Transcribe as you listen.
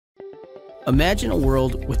Imagine a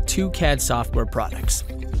world with two CAD software products,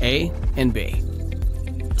 A and B.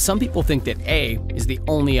 Some people think that A is the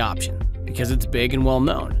only option because it's big and well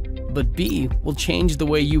known, but B will change the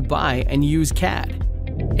way you buy and use CAD.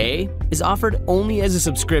 A is offered only as a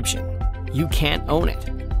subscription. You can't own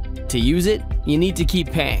it. To use it, you need to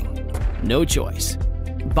keep paying. No choice.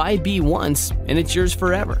 Buy B once and it's yours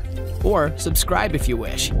forever. Or subscribe if you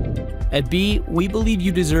wish. At B, we believe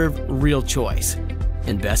you deserve real choice.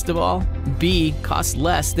 And best of all, B costs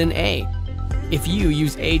less than A. If you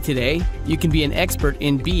use A today, you can be an expert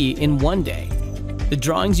in B in one day. The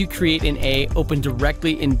drawings you create in A open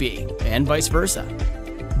directly in B, and vice versa.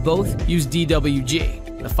 Both use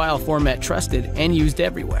DWG, the file format trusted and used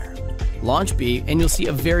everywhere. Launch B and you'll see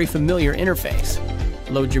a very familiar interface.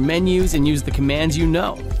 Load your menus and use the commands you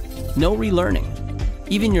know. No relearning.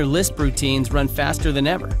 Even your Lisp routines run faster than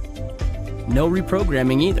ever. No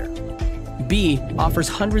reprogramming either. B offers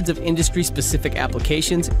hundreds of industry-specific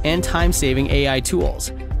applications and time-saving AI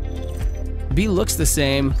tools. B looks the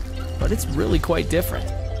same, but it's really quite different.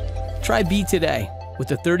 Try B today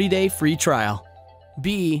with a 30-day free trial.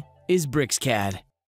 B is BricsCAD.